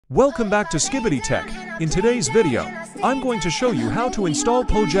Welcome back to SKIBIDI Tech. In today's video, I'm going to show you how to install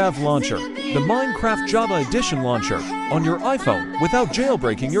PojavLauncher, the Minecraft Java Edition launcher, on your iPhone without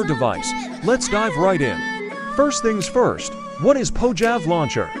jailbreaking your device. Let's dive right in. First things first, what is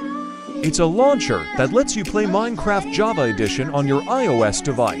PojavLauncher? It's a launcher that lets you play Minecraft Java Edition on your iOS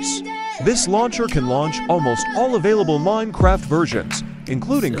device. This launcher can launch almost all available Minecraft versions,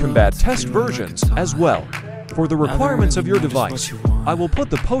 including combat test versions as well. For the requirements of your device, I will put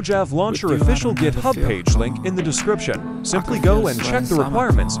the PojavLauncher official GitHub page link in the description. Simply go and check the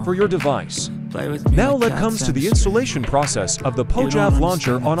requirements for your device. Now let's come to the installation process of the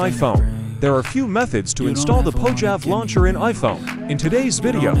PojavLauncher on iPhone. There are a few methods to install the PojavLauncher in iPhone. In today's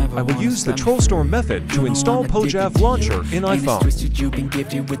video, I will use the TrollStore method to install PojavLauncher in iPhone.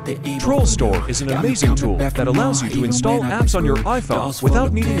 TrollStore is an amazing tool that allows you to install apps on your iPhone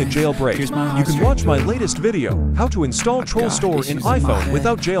without needing a jailbreak. You can watch my latest video, how to install TrollStore in iPhone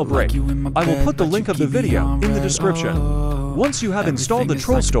without jailbreak. I will put the link of the video in the description. Once you have installed the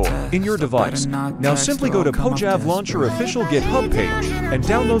TrollStore in your device, now simply go to PojavLauncher official GitHub page and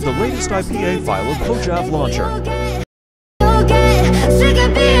download the latest IPA file of PojavLauncher. Sick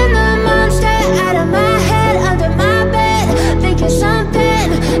of being the monster out of my head, under my bed, thinking something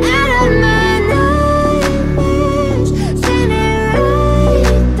out of my nightmares, standing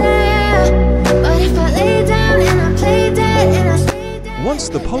right there. But if I lay down and I play dead and I stay dead. Once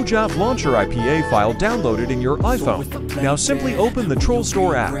the PojavLauncher IPA file downloaded in your iPhone, now simply open the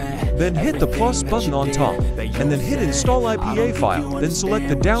TrollStore app, then hit the plus button on top, and then hit Install IPA file, then select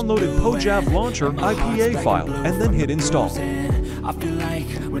the downloaded PojavLauncher IPA file, and then hit Install.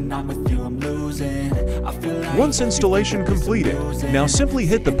 Once installation completed, now simply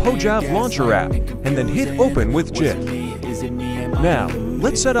hit the PojavLauncher app, and then hit Open with JIT. Now,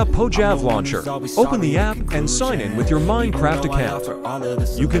 let's set up PojavLauncher. Open the app and sign in with your Minecraft account.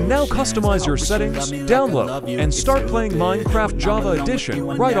 You can now customize your settings, download, and start playing Minecraft Java Edition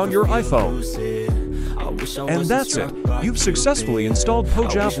right on your iPhone. And that's it. You've successfully installed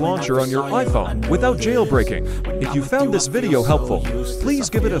PojavLauncher on your iPhone without jailbreaking. If you found this video helpful, please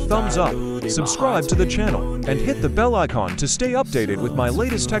give it a thumbs up, subscribe to the channel, and hit the bell icon to stay updated with my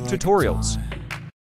latest tech tutorials.